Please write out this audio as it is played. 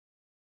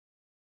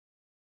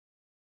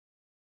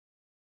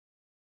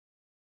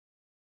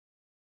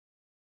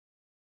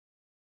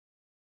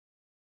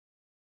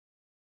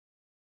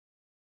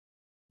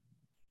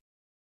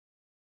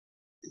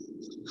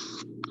Today's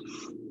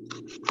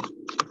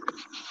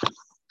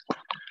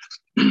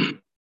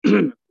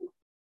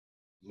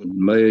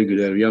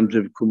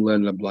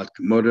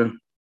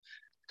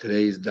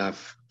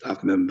Daf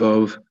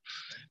Memvov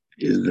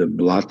is the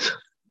blot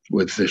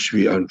with the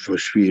Shvi on for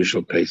Shvi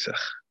Shel Pesach.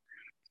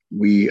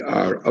 We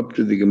are up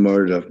to the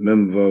Gemara of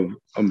Memvov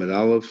Amud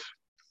Aleph,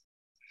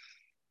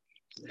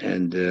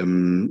 and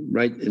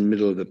right in the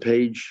middle of the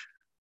page.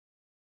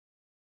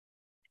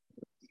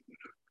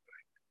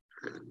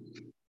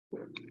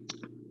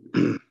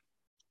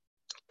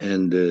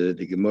 And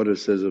the Gemara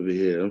says over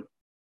here,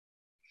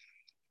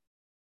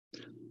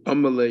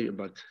 Amalei,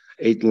 about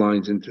 8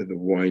 lines into the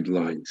wide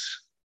lines.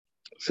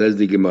 Says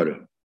the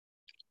Gemara,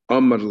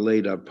 Amar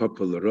Leida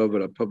Papa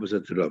Larava, Papa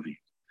said to Ravi,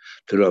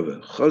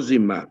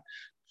 Chazima,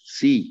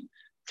 see,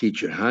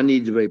 teacher,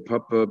 Hani Dvei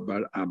Papa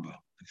Bar Abba,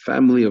 the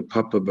family of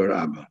Papa Bar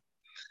Abba.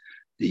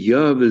 The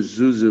Yav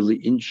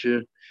Zuzali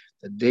Incha,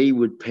 that they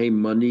would pay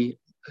money,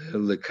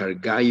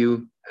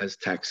 Lekargayu, as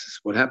taxes.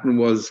 What happened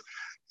was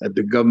that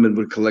the government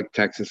would collect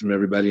taxes from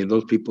everybody, and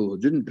those people who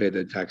didn't pay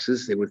their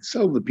taxes, they would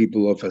sell the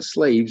people off as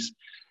slaves,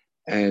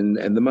 and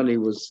the money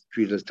was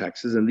treated as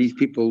taxes, and these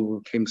people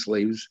became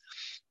slaves,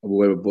 or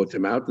whoever bought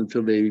them out,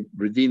 until they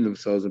redeemed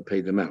themselves and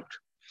paid them out.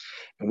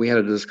 And we had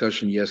a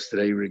discussion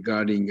yesterday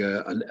regarding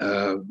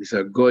a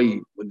goy,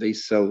 when they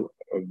sell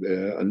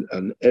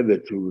an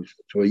evet to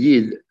a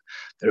yid,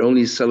 they're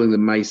only selling the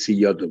maisi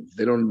yadav.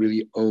 They don't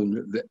really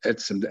own the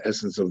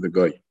essence of the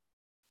goy.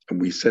 And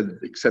we said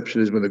the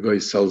exception is when the goy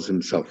sells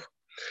himself.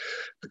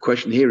 The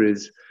question here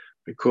is,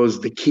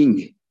 because the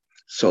king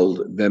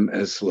sold them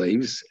as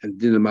slaves, and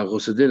Din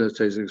Malchusadin, as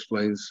Taisa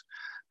explains,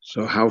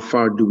 so how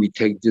far do we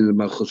take Din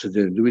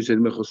Malchusadin? Do we say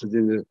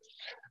Malchusadin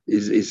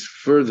is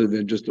further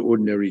than just the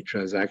ordinary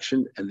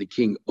transaction, and the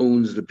king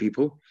owns the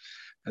people,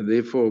 and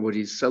therefore what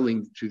he's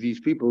selling to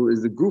these people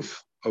is the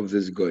goof of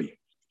this goy,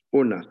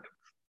 or not?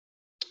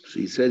 So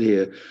he said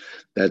here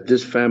that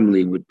this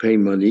family would pay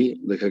money,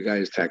 like a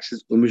guy's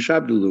taxes, and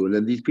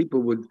then these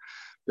people would,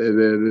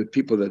 the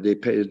people that they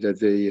paid, that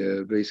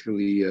they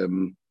basically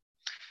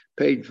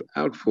paid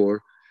out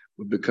for,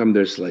 would become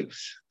their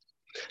slaves.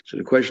 So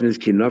the question is,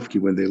 Kinafki,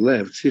 when they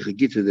left,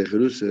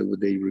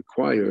 would they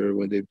require,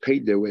 when they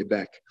paid their way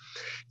back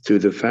to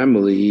the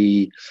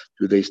family,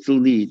 do they still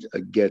need a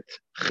get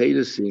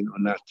cheresin or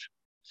not?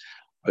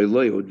 Or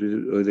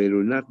they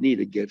do not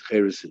need a get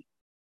cheresin?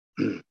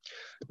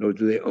 No,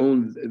 do they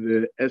own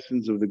the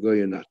essence of the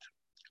goy or not?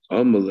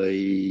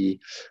 Amalei.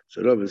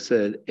 So Rabbi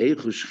said,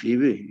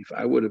 if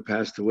I would have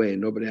passed away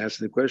and nobody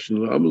asked the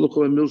question, I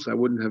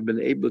wouldn't have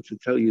been able to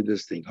tell you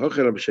this thing. Rabbi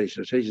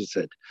Shesha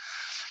said,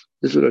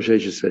 this is what Rabbi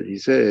Shesha said. He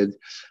said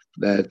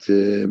that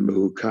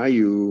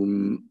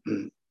Mehukayu,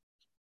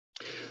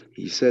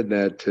 he said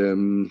that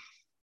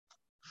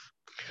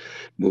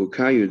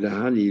Mehukayu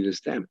Dahani, the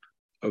stamp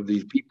of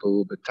these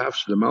people, the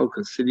Tafs the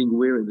Malka, sitting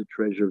wearing the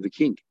treasure of the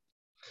king.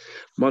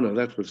 Mano,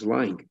 that's what's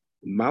lying.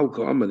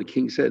 Malka Amma, the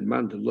king said,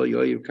 Man, somebody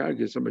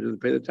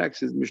doesn't pay the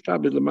taxes.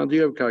 Mishtabid Laman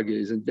Karga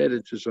is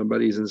indebted to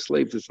somebody, is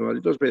enslaved to somebody,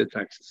 does pay the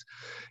taxes.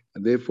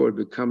 And therefore it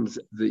becomes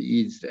the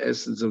Eids, the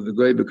essence of the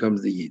goy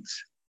becomes the Eids.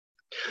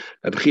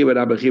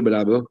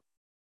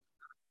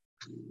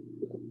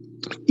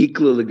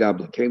 Ikla the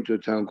Gabla came to a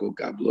town called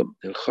Gabla,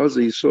 and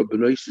Chaza, he saw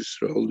Benois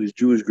Yisrael, these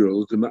Jewish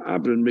girls, the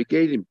Ma'abra and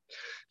Megadim.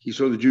 He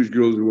saw the Jewish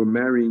girls who were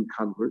marrying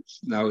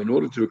converts. Now, in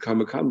order to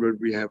become a convert,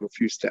 we have a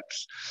few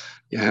steps.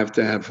 You have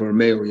to have, for a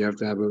male, you have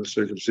to have a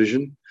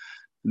circumcision,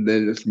 and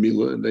then it's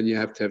milah, and then you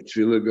have to have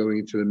tefillah going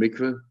into the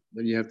mikveh,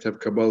 then you have to have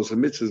kabbalas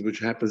and mitzvahs, which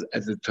happens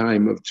at the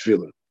time of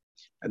tefillah.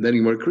 And then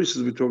in more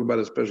Christmas, we talk about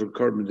a special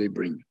carbon they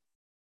bring.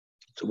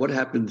 So what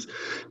happens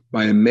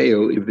by a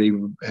male if they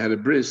had a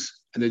bris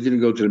and they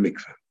didn't go to the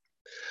mikveh?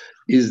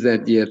 Is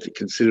that you have to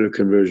consider a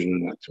conversion or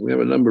not? So we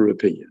have a number of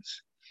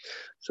opinions.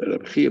 So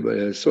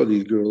Rabbi saw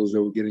these girls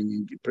that were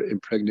getting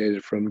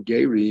impregnated from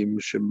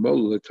Gerim,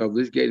 Shemol,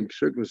 Tavlis, getting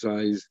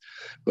circumcised,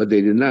 but they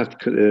did not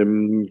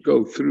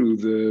go through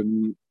the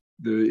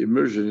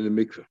immersion in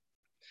the mikveh.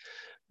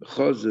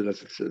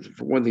 That's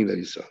one thing that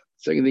he saw.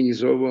 Second thing he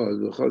saw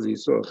was he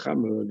saw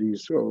Chamer, he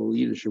saw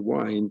Yiddish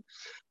wine.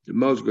 The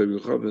most goy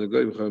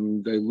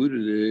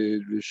diluted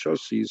it. The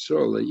shosi he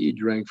saw that he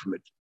drank from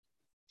it.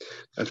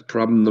 That's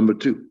problem number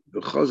 2.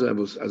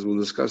 As we'll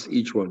discuss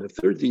each one. The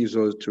third thing he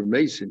saw is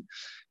Turmason.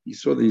 He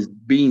saw these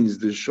beans,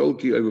 the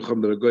sholki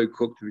that a guy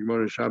cooked. The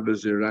Gemara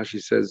Shabbos,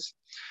 Rashi says,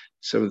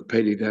 7th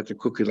payday, they had to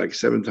cook it like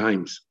 7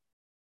 times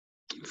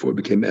before it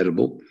became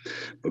edible.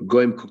 But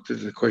Goyim cooked it.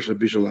 The question of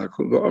Bishal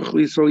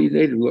Akum. So he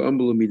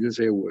didn't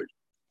say a word.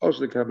 Also,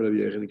 the Kabbalah of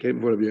Yechan, he came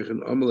before Rabbi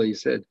Yechan. Amalei, he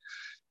said,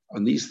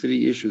 on these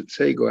 3 issues,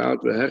 say, go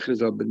out,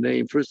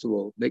 first of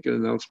all, make an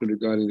announcement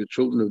regarding the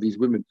children of these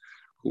women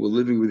who were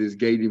living with his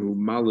Gadim, who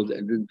malad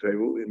and didn't pray.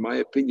 Well, in my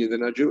opinion, they're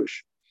not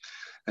Jewish.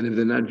 And if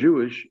they're not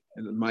Jewish,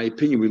 and in my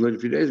opinion, we learned a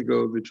few days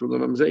ago, the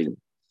children of Mamzeim.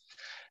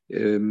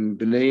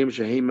 B'neim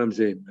Shahim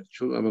Mamzeim,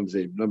 children of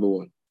Mamzeim, number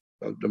 1.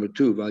 Number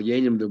 2, Val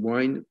Yenim, the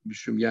wine,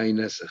 Mishum Yain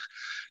Nesach.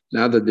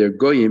 Now that they're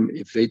Goyim,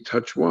 if they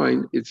touch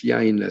wine, it's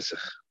Yain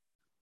Nesach.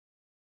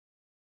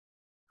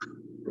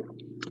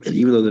 And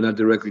even though they're not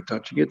directly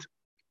touching it,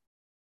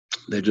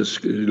 they're just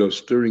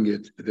stirring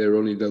it. They're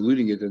only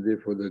diluting it, and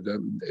therefore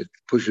it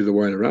pushes the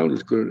wine around.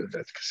 It's good.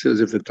 That's considered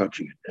as if they're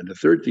touching it. And the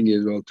third thing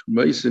is, well, to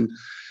Mason,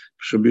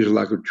 treat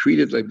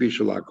it like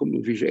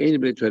bishalakum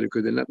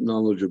because they're not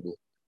knowledgeable.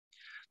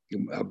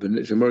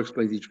 So more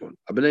explains each one.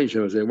 Why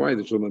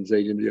the Shulman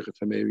Zayd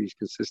is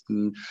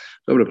consistent.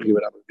 In order to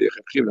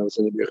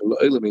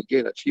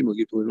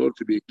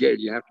be a gate,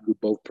 you have to do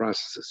both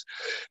processes.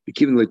 You're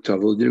going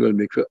to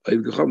make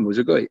was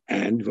a guy,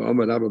 and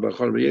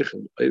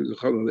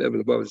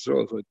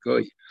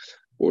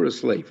or a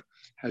slave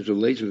has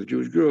relations with a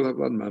Jewish girl.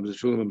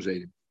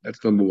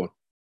 That's number one.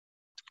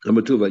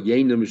 Number two, because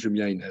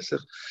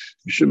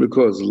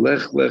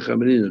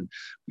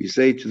we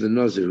say to the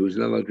Nazir who's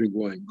not allowed to drink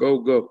wine,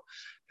 go.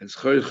 And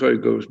Schoi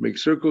goes, make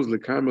circles, the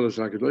Carmel is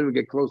like, don't even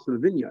get close to the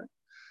vineyard.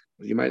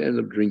 You might end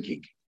up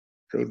drinking.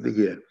 So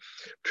here,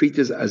 treat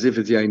this as if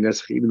it's Yain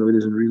Nesach, even though it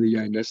isn't really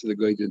Yain Nesach, the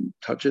guy didn't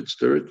touch it,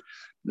 stir it.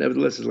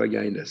 Nevertheless, it's like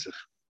Yain Nesach,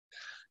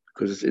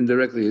 because it's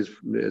indirectly as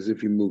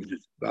if he moved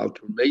it. On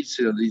these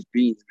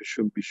beans,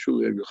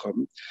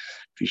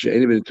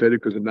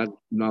 because they're not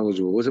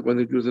knowledgeable. Was it when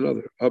they do with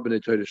another? They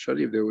try to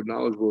study if they were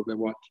knowledgeable, then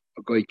what?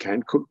 A guy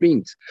can't cook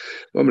beans.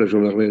 Anything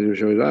which can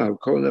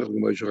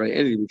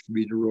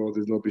be raw,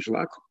 there's no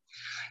bishalakum.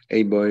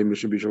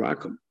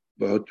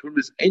 But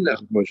this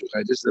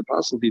is a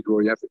possibility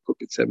where you have to cook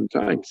it 7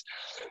 times.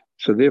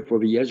 So therefore,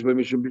 the yeshba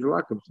mishum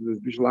bishalakum. So there's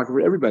bishalakum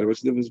for everybody.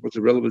 What's the difference? What's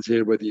the relevance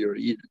here? Whether you're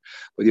eating,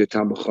 whether you're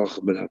tam b'chach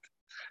or not.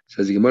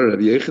 Says the Gemara,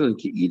 Rabbi Yechanan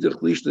ki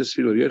idach lishnas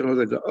filo. Yechanan has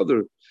like the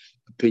other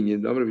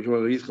opinion. The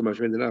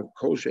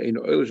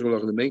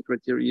main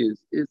criteria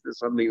is there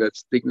something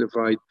that's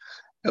dignified,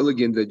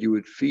 elegant that you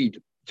would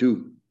feed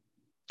to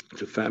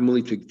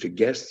family, to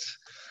guests,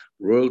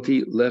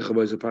 royalty, lecha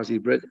is a pasi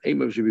bread,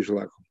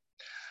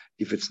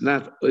 if it's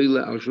not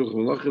oila al shulchan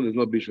malachim, there's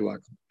no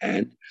bishalakum.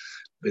 And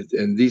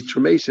these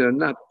tremation are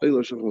not oila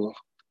al shulchan malachim.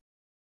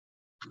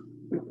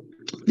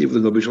 There's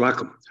no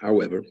bishalakum.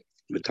 However,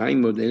 the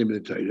time of the enemy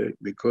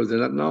because they're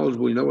not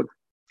knowledgeable, you know what?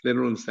 They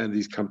don't understand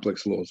these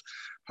complex laws.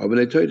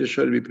 However, they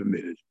should be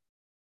permitted.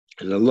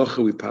 And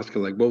halacha we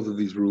paskin like both of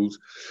these rules,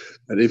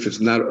 that if it's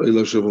not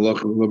oila shel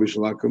malachim, no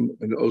bishalakum,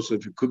 and also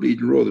if it could be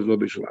eaten raw, there's no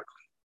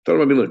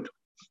bishalakum.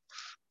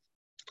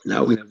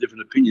 Now we have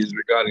different opinions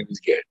regarding this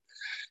gate.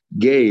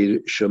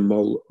 Gate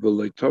shemal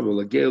v'loitavol,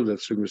 a gate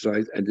that's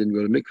circumcised and didn't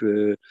go to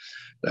mikveh.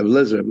 Rabbi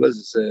Lezer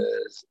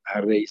says,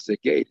 "Harei it's a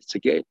gate. It's a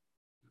gate."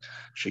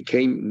 She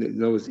came.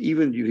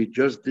 Even if he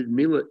just did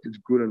milah, it's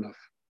good enough.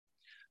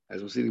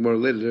 As we'll see more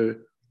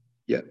later,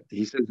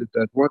 he says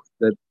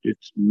that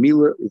it's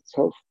milah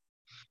itself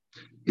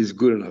is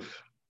good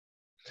enough.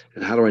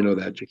 And how do I know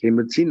that?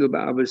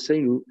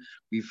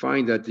 We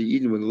find that the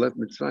Eden, when they left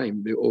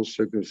Mitzrayim, they all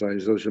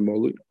circumcised.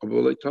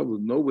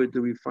 Nowhere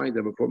do we find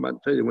that before Matan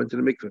Torah they went to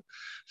the mikveh.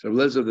 So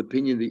less of the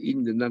opinion the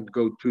Eden did not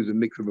go to the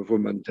mikveh before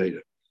Matan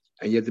Torah.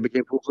 And yet they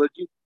became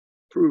full-fledged.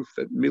 Proof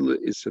that milah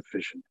is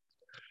sufficient.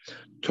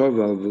 What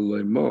about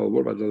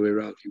the other way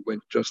around? He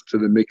went just to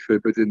the mikveh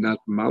but did not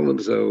mal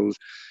themselves.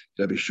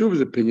 Rabbi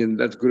Shuv's opinion,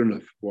 that's good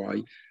enough.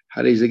 Why?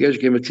 What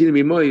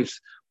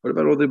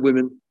about all the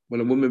women? When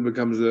a woman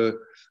becomes a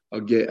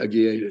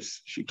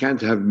gayus, she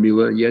can't have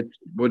milah, yet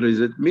what is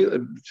it?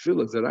 Milah,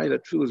 tefillah,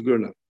 that tefillah is good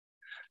enough.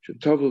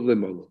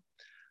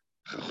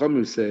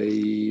 Chachamim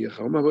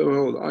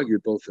argue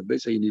both, and they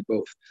say you need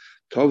both.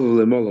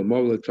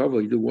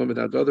 You do one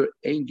without the other,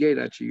 ain't gay,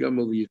 actually,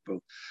 you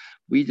both.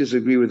 We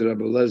disagree with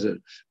Rabbi Lezer,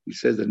 who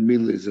says that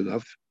milah is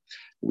enough.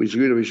 We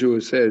disagree with Rabbi Shua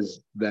says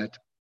that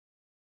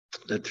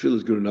tefillah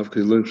is good enough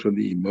because he learns from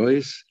the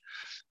Imois,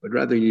 but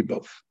rather you need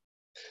both.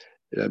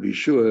 Rabbi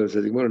Yeshua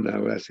says, "I want to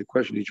now ask a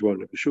question each one."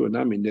 Rabbi Yeshua,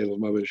 Nami Nelov,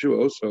 Rabbi Yeshua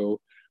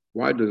also,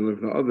 why doesn't learn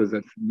from others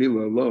that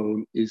milah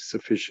alone is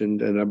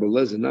sufficient? And Rabbi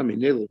Lezer, Nami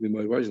Nelov,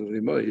 why doesn't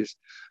Imois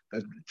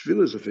that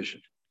tefillah is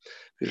sufficient?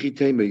 You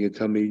can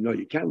tell me, no,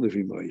 you can't live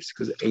Imois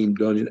because it ain't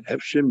done in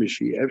Efshe,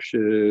 Mishi,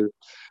 Efshe.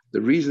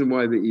 The reason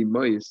why the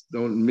Imois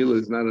milah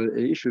is not an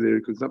issue there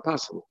because it's not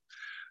possible.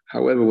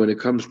 However, when it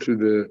comes to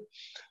the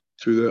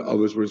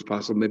others where it's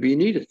possible, maybe you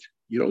need it.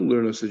 You don't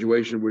learn a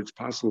situation where it's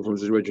possible from a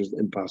situation that's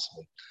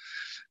impossible.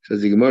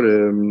 Says the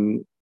Gemara,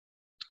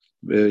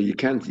 you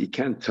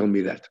can't tell me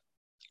that.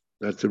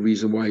 That's the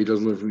reason why he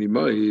doesn't learn from the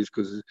Imai is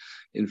because,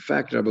 in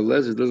fact, Rabbi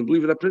Lezer doesn't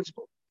believe in that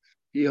principle.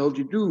 He holds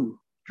you do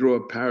draw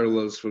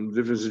parallels from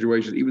different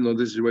situations, even though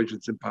this situation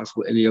is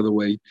impossible any other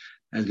way,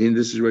 and in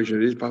this situation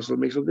it is possible.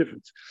 It makes no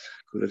difference.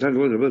 Because the time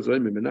how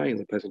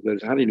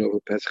do you know for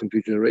past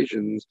future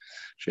generations?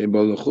 You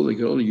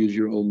can only use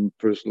your own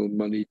personal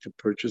money to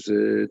purchase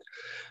it,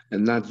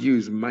 and not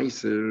use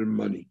Meiser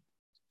money.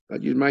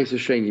 Not use Meiser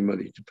Sheni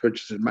money to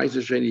purchase it.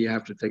 Meiser Sheni, you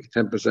have to take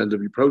 10%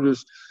 of your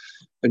produce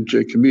and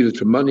commute it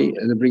to money,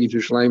 and then bring it to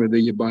Shleim, and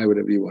then you buy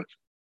whatever you want.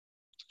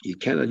 You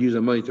cannot use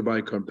that money to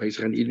buy Korban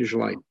Pesach and eat in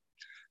Shleim.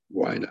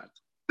 Why not?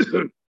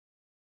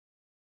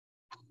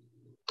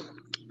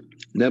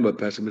 Never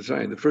Pesach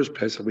Mitzrayim. The first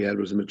Pesach we had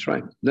was in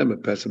Mitzrayim. Never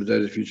Pesach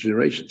Mitzrayim, future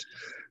generations.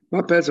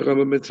 My Pesach on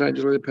Mitzrayim,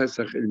 just like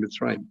Pesach in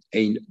Mitzrayim,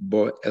 ain't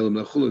bo el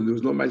mechulin. There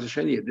was no Ma'aser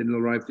Sheni. It didn't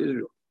arrive to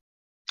Israel.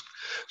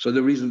 So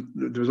the reason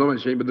there was no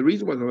Ma'aser Sheni, but the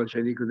reason why there was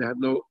no Ma'aser Sheni because they had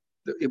no.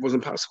 It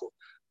wasn't possible.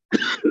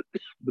 But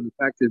the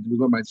fact is, there was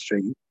no Ma'aser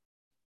Sheni.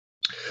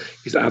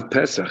 Is Av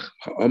Pesach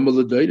ha'amal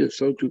l'doida,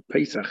 so to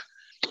Pesach,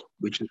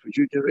 which is for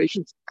future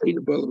generations,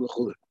 ain't bo el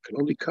mechulin. Can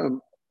only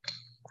come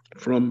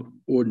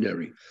from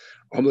ordinary.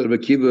 You learn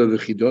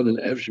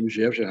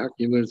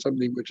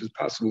something which is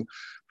possible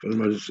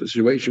from a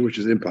situation which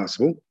is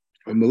impossible.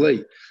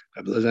 Malay,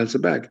 let's answer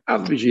back.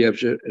 Even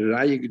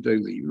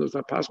though it's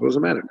not possible, it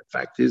doesn't matter. The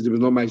fact is, there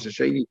was no Ma'aser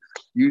Sheni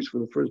used for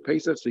the first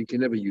Pesach, so you can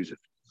never use it.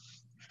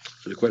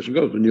 So the question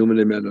goes,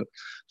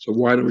 so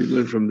why don't we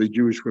learn from the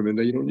Jewish women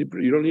that you don't need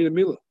a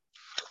milah?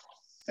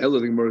 Ella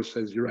the Gemara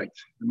says you're right.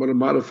 The Gemara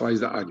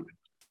modifies the argument.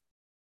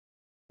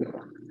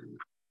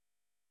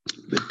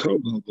 The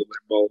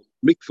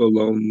mikveh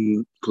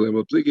alone,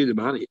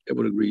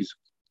 everyone agrees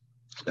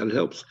that it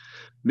helps.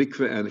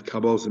 Mikveh and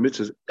Kabbalah's and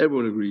mitzvahs,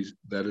 everyone agrees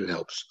that it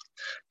helps.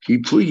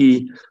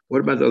 Kipligi,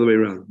 what about the other way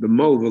around? The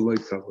molva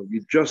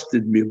you just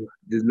did milah,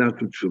 did not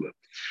do tefillah.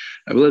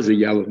 Abelazar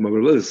Yalov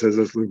Mabelazar says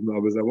that's what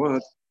I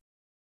want.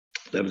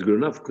 That was good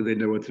enough because they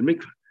never went to the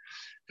mikveh.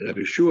 And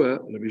Rabbi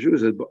Yeshua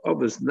said, but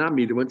others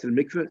Nami, they went to the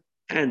mikveh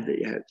and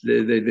they had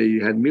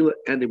milah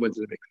and they went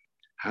to the mikveh.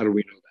 How do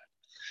we know that?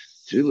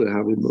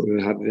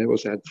 How they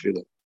also had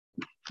tefillah.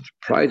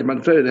 Prior to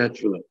Manfred, they had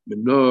tefillah. But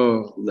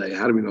no,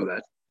 how do we know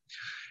that?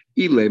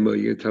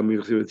 You tell me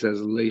it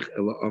says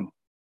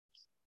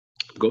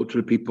go to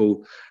the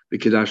people,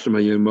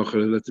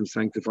 and let them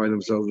sanctify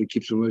themselves and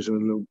keep some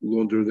and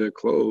launder their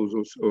clothes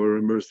or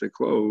immerse their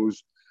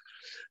clothes.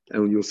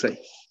 And you'll say,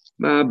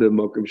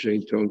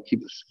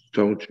 keep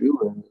stone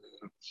tefillah.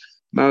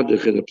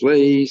 In a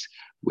place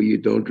where you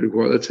don't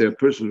require, let's say a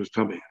person who's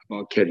tummy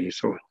about Keddy and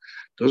so on,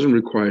 doesn't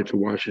require to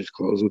wash his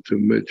clothes or to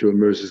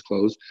immerse his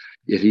clothes,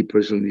 yet he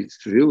personally needs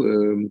to feel.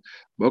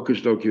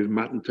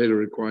 Matan Taylor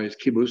requires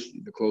kibbutz,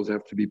 the clothes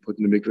have to be put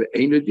in the mikveh.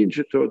 Ain't a din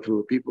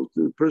to people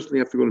who personally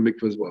have to go to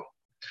mikveh as well.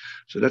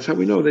 So that's how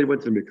we know they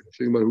went to mikveh.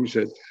 Thinking about who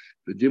said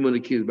the dim on the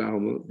kid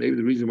maybe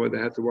the reason why they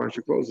had to wash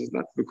their clothes is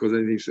not because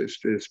anything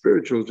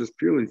spiritual, just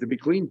purely to be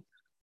clean.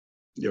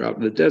 You're out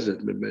in the desert,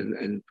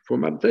 and for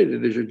Matan Taylor,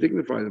 they should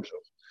dignify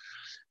themselves.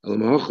 For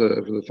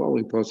the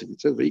following passage, it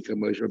says,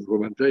 Moshe took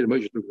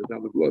it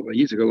down the blood.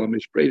 He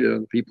sprayed it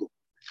on the people.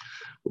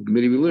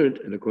 We learned,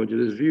 and according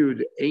to this view,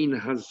 the Ein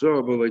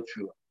Hazar B'Lei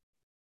Tefillah.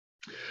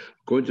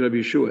 According to Rabbi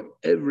Yeshua,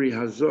 every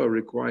Hazar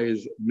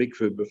requires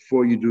mikveh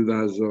before you do the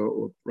Hazar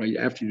or right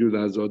after you do the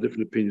Hazar.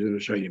 Different opinions in the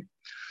Shayim.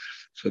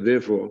 So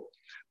therefore,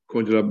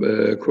 according to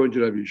Rabbi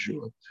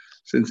Yeshua,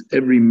 since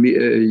every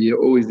you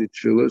always need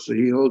tefillah, so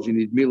he holds you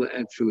need milah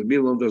and tefillah.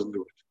 Milah alone doesn't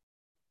do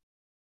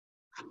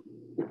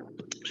it.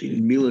 So you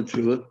need milah and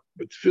tefillah,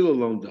 but tefillah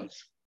alone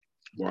does.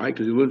 Why?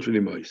 Because you learn from the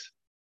Mois.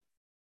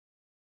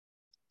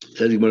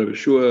 Says Rabbi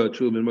Yeshua,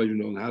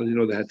 how does he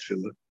know they had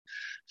tefillah?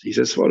 So he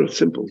says, it's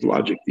simple, it's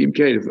logic.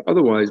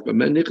 Otherwise, but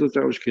how did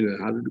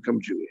it become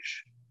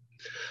Jewish?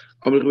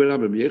 That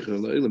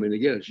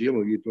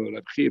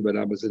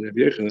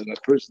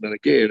person that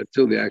again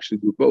until they actually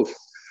do both.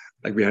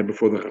 Like we had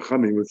before, the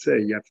Chachamim would say,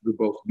 you have to do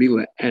both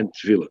milah and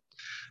tefillah.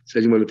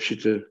 Says Yimon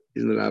Pshita,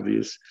 isn't it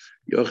obvious?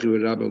 You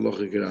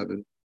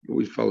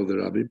always follow the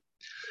rabbi.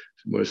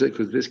 Because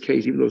in this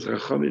case, even though it's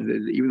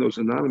Chachamim, even though it's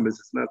anonymous,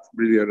 it's not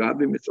really a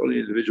rabbi, it's only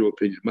an individual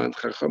opinion. Man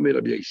Chachamim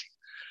Rabbi Yasi.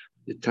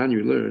 The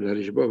Tanya learned that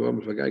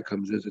if a guy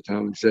comes into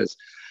town and says,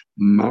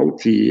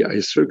 Mauti, I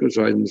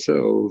circumcise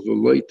themselves,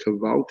 Loi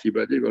Tavalti,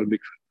 but I didn't go to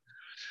mikveh.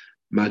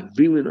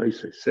 Madbilin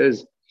Isa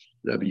says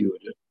Rabbi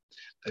Yehuda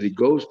that he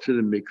goes to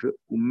the mikveh,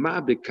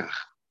 umabekach.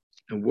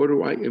 And what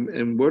do I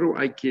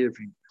care if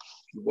he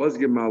was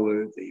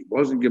gemalit, he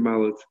wasn't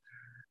gemalit?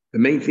 The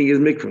main thing is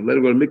mikveh. Let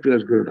him go to mikveh,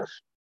 that's good enough.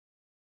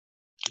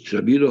 So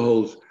Rabbi Yehuda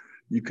holds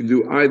you can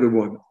do either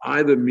one,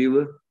 either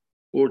milah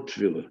or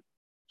tefillah.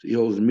 So he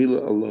holds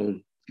milah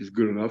alone is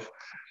good enough,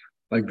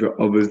 like the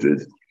others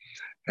did.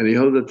 And he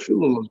holds that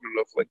tefillah alone is good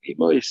enough, like the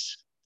Mois.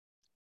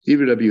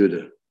 Even Rabbi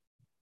Yehuda.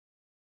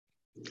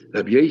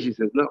 Rabbi Yeshi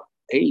says, no,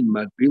 ain't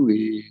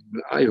matbili.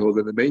 I hold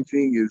that the main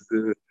thing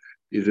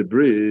is a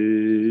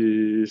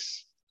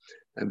bris.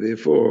 And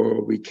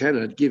therefore, we can't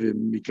let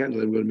him go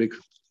to mikveh.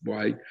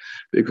 Why?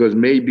 Because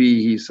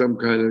maybe he's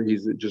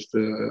just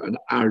an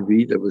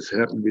Arvi that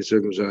happened to be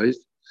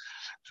circumcised.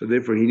 So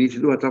therefore, he needs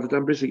to do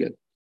Hatafatan bris again.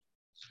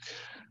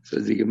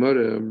 Says the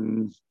Gemara,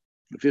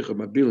 because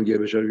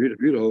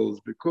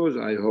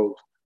I hold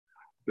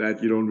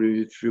that you don't really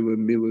need tefillah,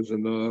 milah is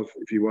enough.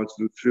 If he wants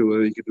to do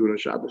tefillah, he can do it on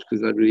Shabbos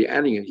because not really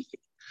adding anything.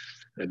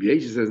 Rabbi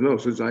Yeshua says, no,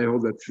 since I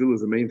hold that tefillah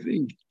is the main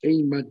thing,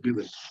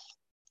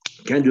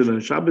 can't do it on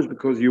Shabbos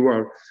because you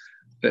are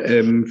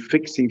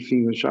fixing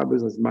things on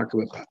Shabbos as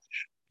makal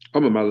patish.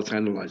 Amamal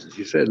analyzes.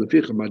 He said,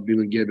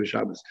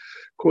 Shabbos.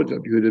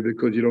 According to Yehuda,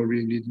 because you don't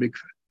really need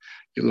mikveh.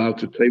 You're allowed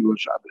to play with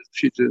Shabbos.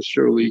 Shita is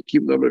surely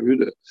keep number of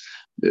Yehuda.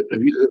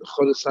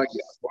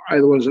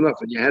 Either one is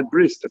enough, and you had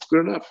bris. That's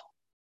good enough.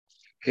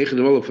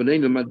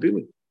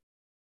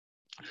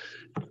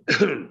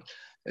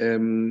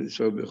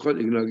 So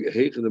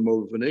the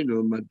mode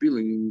of my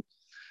feeling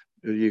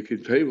you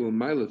could table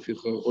mile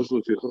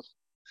also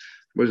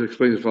was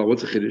explained as well.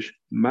 What's a chiddush?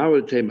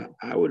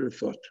 I would have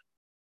thought.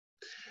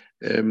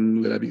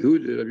 Rabbi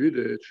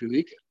Yehuda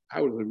Tfilik. I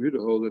would have Rabbi Yehuda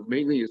hold that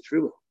mainly it's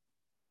tefillah.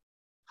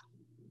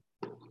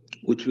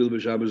 Which will be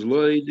Shabbos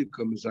Lloyd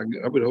comes. I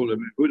would hold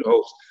Rabbi Yehuda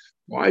holds.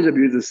 Why did Rabbi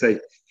Yehuda say?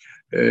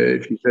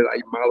 If he said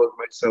I mallet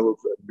myself,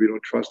 we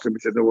don't trust him. He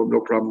said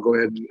no problem. Go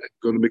ahead and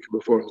go to mikveh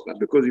before us. Not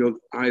because he holds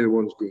either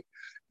one's good.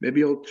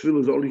 Maybe old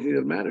tefillah is the only thing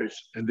that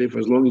matters, and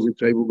therefore as long as you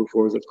table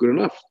before us, that's good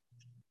enough.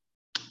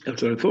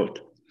 That's what I thought.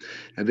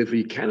 And therefore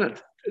you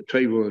cannot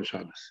travel on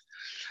Shabbos.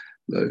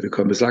 The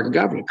Kamisaka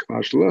Gavrik,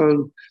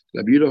 Mashalon,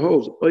 Rabbi Yehuda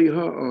holds, Rabbi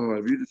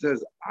Yehuda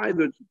says,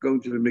 either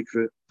going to the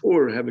mikveh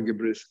or having a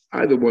bris,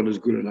 either one is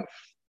good enough.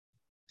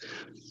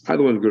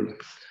 Either one is good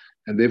enough.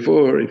 And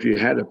therefore, if you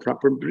had a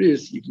proper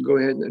bris, you can go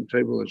ahead and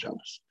travel on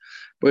Shabbos.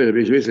 Boy, Rabbi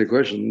Yehuda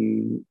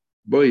question,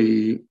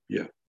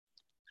 yeah.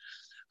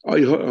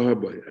 Rabbi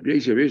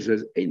Yehuda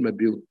says, ain't my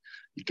bill.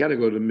 You can't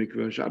go to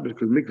mikveh on Shabbos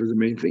because mikveh is the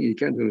main thing. You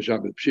can't do on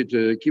Shabbos.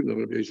 Pshit, keep them.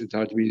 Rabbi Yehuda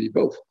said, to be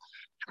both. If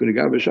you're going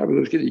to go to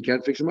Shabbos, you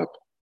can't fix them up.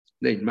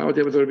 The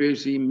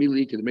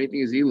main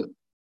thing is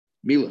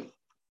Mila.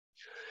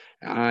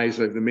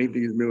 So if the main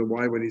thing is Mila,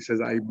 why when he says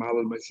I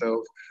malad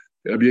myself,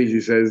 Rabbi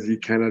Yehuda says you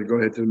cannot go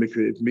ahead to the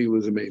mikveh if Mila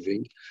is the main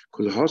thing.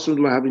 Because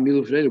Hassan having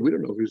Mila for we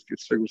don't know if he was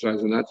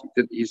circumcised or not.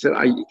 He said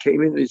I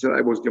came in and he said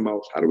I was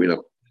Gemaus. How do we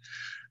know?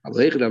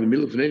 Having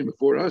Mila for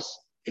before us,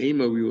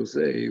 Ema we will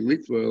say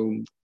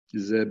Litva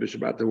is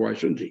B'Shabbat. Why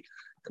shouldn't he?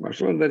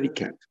 Come that he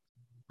can't.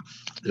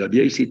 Rabbi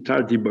Yehuda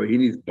Tarti, but he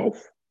needs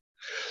both.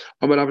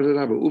 Rabbi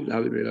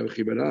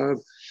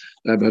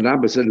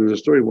said there was a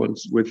story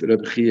once with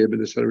Rabbi Chia ben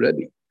the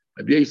Rebbe.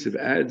 Rabbi Yosef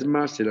adds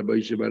Masi Rabbi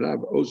Yishe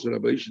Barav, also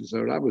Rabbi Yishe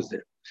ben Rab was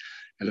there.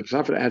 And Rabbi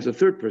Safra adds a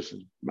third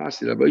person,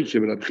 Masi Rabbi Yishe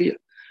ben Rabbi Chia.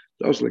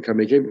 Also, like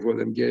they came before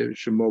them, gave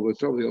Shemol, but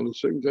told the only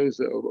circumstances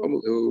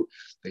who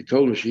they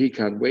told him he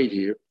can't wait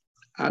here.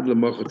 Ad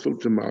Lamach till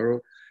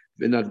tomorrow.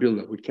 They're not building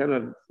up. We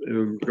cannot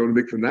go to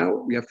mikveh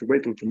now. We have to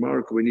wait till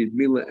tomorrow because we need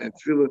Mila and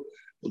Tefillah.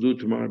 We'll do it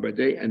tomorrow by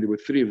day, and there were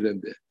three of them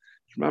there.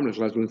 Shmamna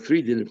last one,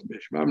 three didn't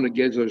finish. Shmamna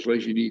gets you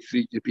need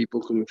three people,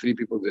 because with three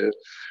people there,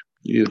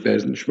 you need a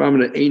bezin.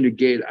 Shmamna ain't a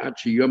gate,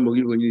 achi yom,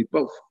 you need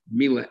both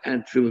Mila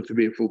and Tefillah to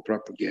be a full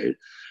proper gate.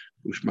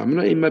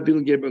 Shmamna ain't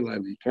mabil gate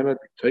b'layla. You cannot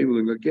be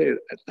tabling a gate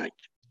at night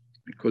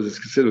because it's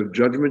considered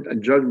judgment,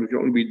 and judgment can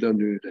only be done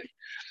during the day.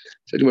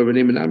 So anyway,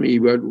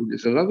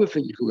 there's another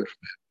thing you can learn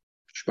from that.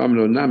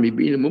 Shmamna nami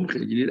being a mumche,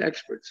 you need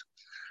experts.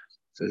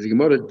 Says the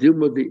Gemara,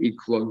 dilma de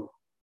iklon.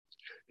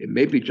 It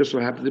maybe just so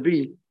happened to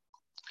be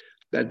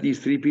that these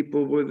three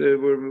people were there.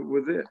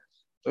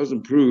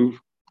 Doesn't prove,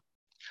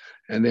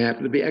 and they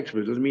happen to be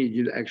experts. Doesn't mean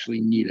you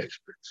actually need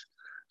experts.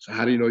 So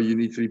how do you know you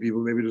need three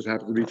people? Maybe it just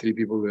happen to be three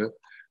people there.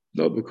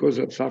 No, because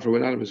Safra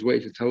went out of his way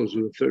to tell us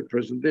there was a third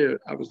person there.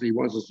 Obviously, he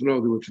wants us to know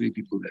there were three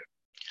people there.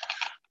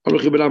 So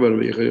the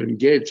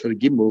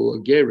Gimel,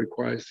 a ger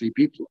requires three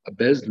people. A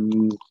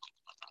bezdin,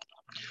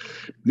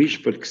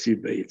 mishpat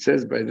ksibe. It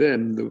says by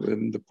them,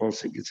 the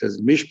pasuk, it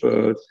says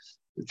mishpat.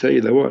 To tell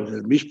you that what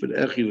mishpat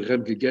echil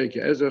lechem keger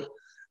ke'ezach.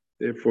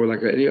 Therefore,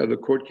 like any other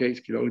court case,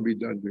 can only be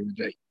done during the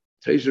day.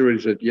 Taser already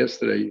said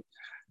yesterday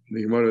in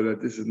the Gemara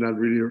that this is not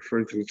really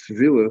referring to the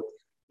Tefillah,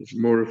 it's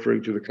more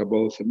referring to the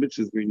Kabbalah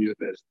mitzvahs we need the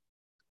best.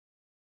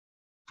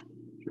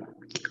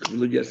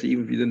 Yes,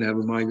 even if you didn't have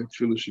a mind that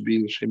Tefillah should be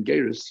in the Shem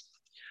Geirus,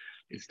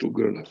 it's still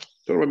good enough.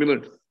 So Rabbi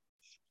learned.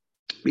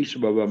 If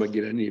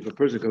a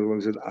person comes along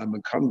and says, I'm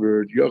a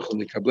convert,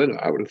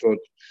 I would have thought,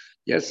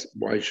 yes,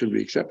 why should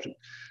we accept him?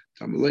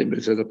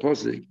 It says a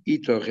pasuk,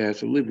 Itoch has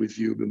to live with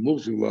you, but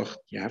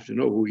you have to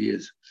know who he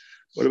is.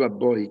 What about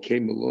boy? He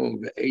came along,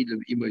 the aid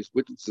of Imai's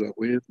witnesses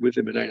with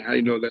him, and how do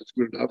you know that's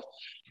good enough?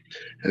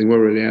 And we're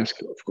already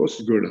asking, of course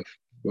it's good enough.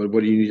 But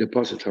what do you need a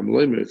pasuk?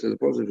 It says a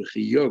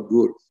pasuk,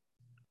 good.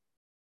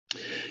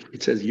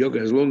 It says yoga,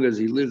 as long as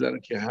he lives, I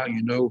don't care how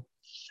you know.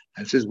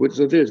 And it says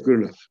witness there, it's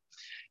good enough.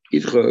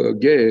 Itcha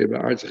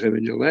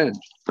in your land.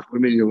 What do you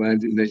mean your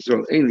land in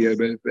Israel?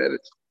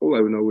 All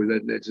I know is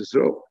that that's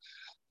Israel.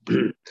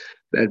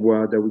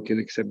 that we can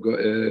accept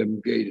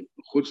Gadim.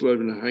 Chutzlar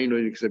and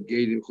Haino accept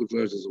Gadim,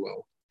 Chutzlars as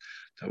well.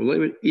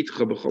 Wherever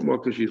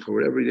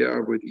they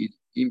are with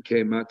Im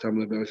Kema, Tam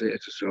Lebar say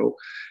Etzisrael.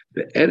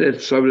 The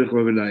edit subject of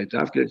Levinite.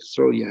 After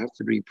Etzisrael, you have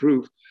to bring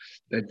proof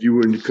that you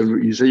were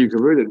you say you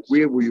converted.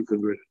 Where were you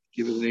converted?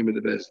 Give us the name of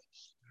the best.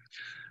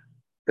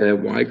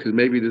 Why? Because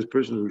maybe this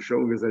person who's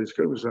showing us that he's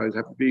circumcised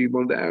happen to be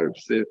one of the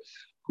Arabs there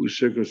who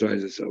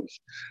circumcise themselves.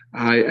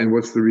 And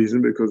what's the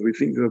reason? Because we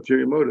think the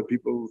ulterior motive.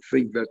 People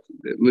think that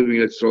living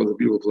at Israel is a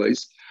beautiful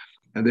place,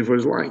 and therefore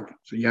it's lying.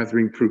 So you have to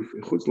bring proof.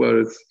 In Chutz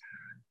La'aretz,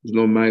 there's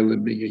no mile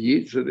in being a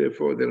Yid, so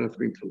therefore they don't have to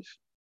bring proof.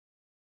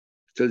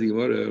 It says the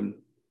Gemara,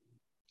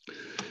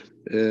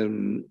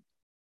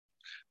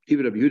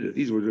 even Rabbi Yehuda,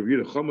 these words of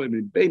Yehuda,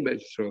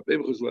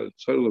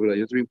 you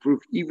have to bring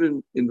proof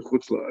even in the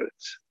Chutz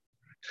La'aretz.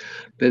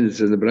 Then it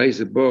says the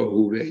Braisa Bo,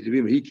 who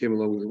he came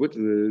along with the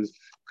witnesses.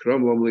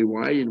 Kram Lomli,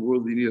 why in the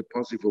world do you need a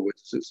posse for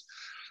witnesses?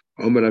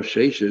 Omar Rav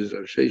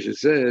Sheshes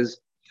says,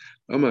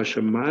 Omar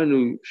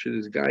Shamanu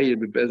Shidizgaya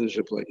Bebezin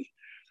Shaplay.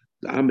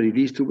 The Amri,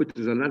 these two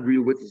witnesses are not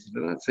real witnesses.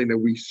 They're not saying that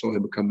we saw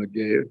him become a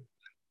geir.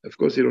 Of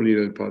course, you don't need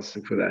a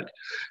posse for that.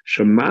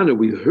 Shamanu,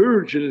 we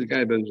heard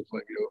Shidizgaya Bezin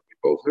Shaplay. We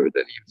both heard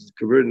that he was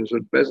converted into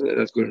a Bezin, and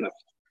that's good enough.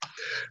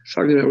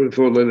 Something I would have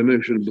thought, let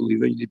him shouldn't believe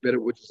that you need better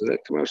witnesses than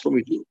that. Come on,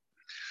 Shlomi do.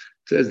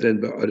 Says then,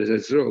 but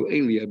Israel,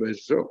 ainly about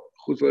Israel.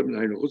 Wherever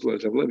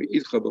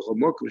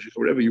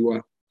you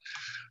are.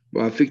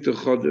 We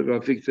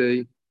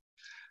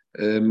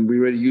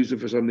already used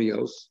it for something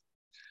else.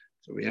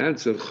 So we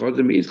answer, we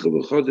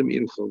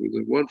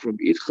learn one from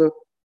Itcha,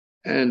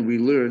 and we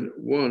learn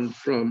one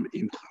from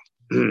Imcha.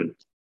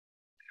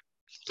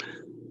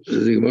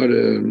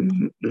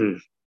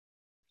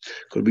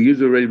 Could be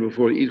used already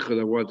before Itcha,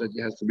 that he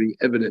has to bring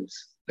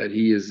evidence that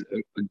he is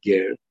a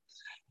ger.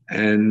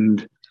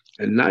 And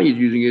now you're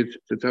using it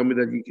to tell me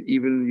that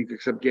you can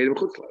accept Gerim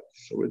Chutzlat.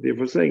 So we're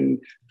therefore saying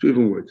two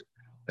different words.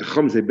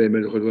 Where the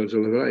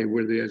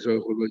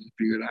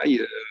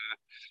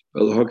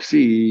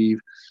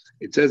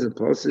it says in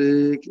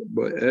Pasik,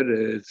 but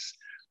Eretz,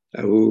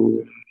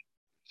 the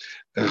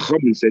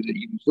Chum said that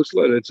even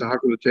Chutzlat, it's a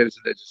Hakul Teres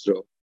and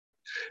Israel.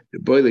 The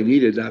boy they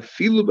needed that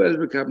feel better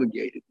become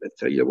gated. Let's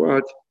tell you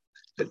what,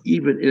 that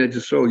even in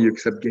Israel you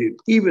accept Gerim,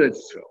 even in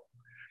Israel.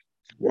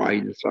 Why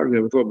the Sag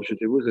never thought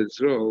they was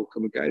Israel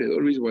come guided. The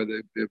only reason why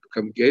they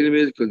become gated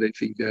is because they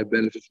think they have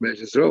benefits from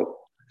Israel.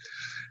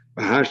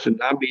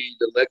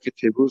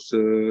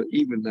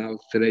 Even now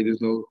today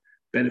there's no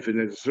benefit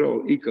in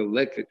Israel. They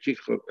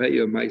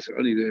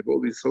have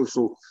all these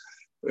social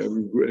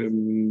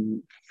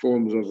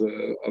forms of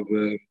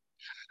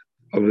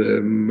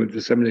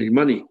disseminating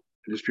money,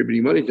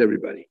 distributing money to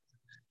everybody.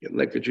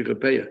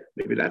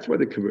 Maybe that's why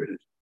they converted.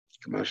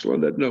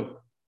 That no.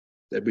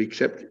 That we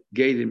accept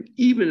Gadim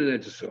even in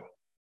Etzisol.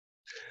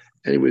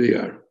 Anyway, they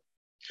are.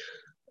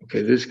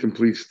 Okay, this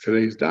completes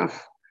today's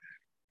daf,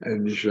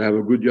 and you should have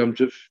a good Yom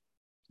Tov.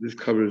 This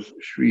covers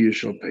Shri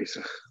Yishal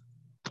Pesach.